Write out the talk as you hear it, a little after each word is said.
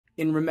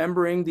In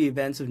remembering the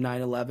events of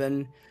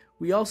 9/11,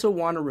 we also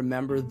want to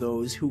remember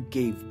those who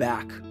gave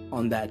back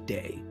on that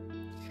day.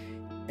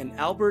 And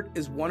Albert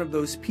is one of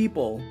those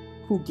people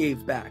who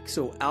gave back.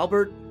 So,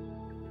 Albert,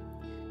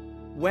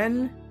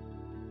 when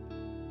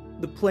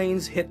the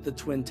planes hit the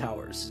Twin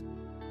Towers,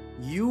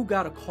 you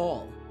got a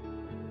call.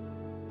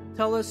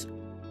 Tell us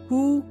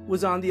who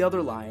was on the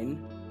other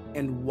line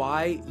and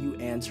why you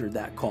answered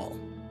that call.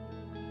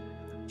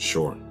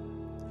 Sure.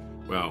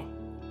 Well,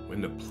 when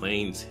the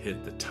planes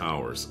hit the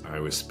towers, I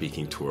was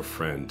speaking to a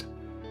friend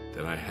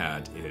that I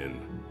had in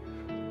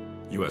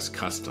U.S.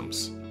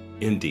 Customs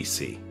in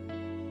D.C.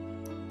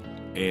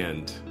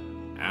 And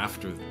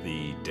after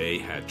the day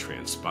had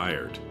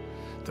transpired,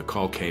 the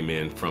call came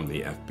in from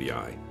the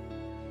FBI.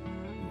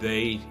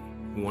 They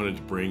wanted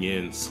to bring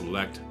in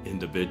select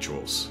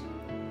individuals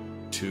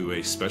to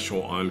a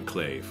special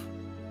enclave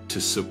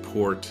to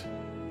support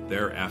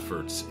their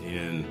efforts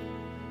in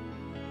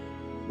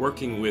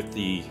working with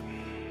the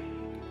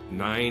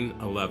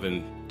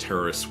 9/11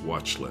 terrorist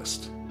watch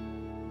list.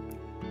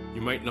 You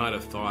might not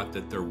have thought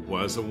that there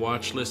was a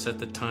watch list at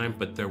the time,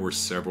 but there were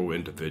several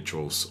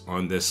individuals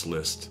on this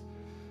list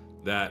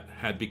that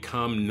had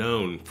become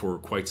known for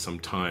quite some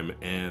time,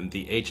 and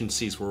the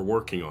agencies were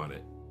working on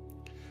it.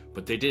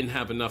 But they didn't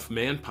have enough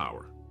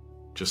manpower,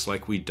 just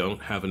like we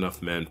don't have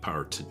enough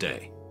manpower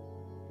today.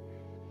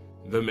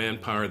 The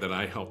manpower that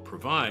I helped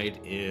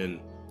provide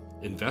in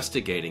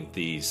investigating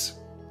these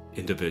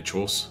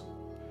individuals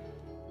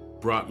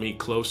brought me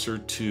closer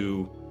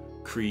to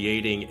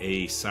creating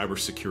a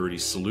cybersecurity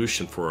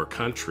solution for our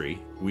country.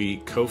 We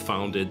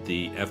co-founded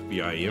the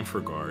FBI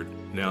InfraGard,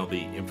 now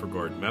the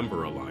InfraGard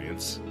Member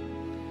Alliance,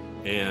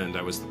 and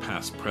I was the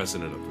past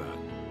president of that.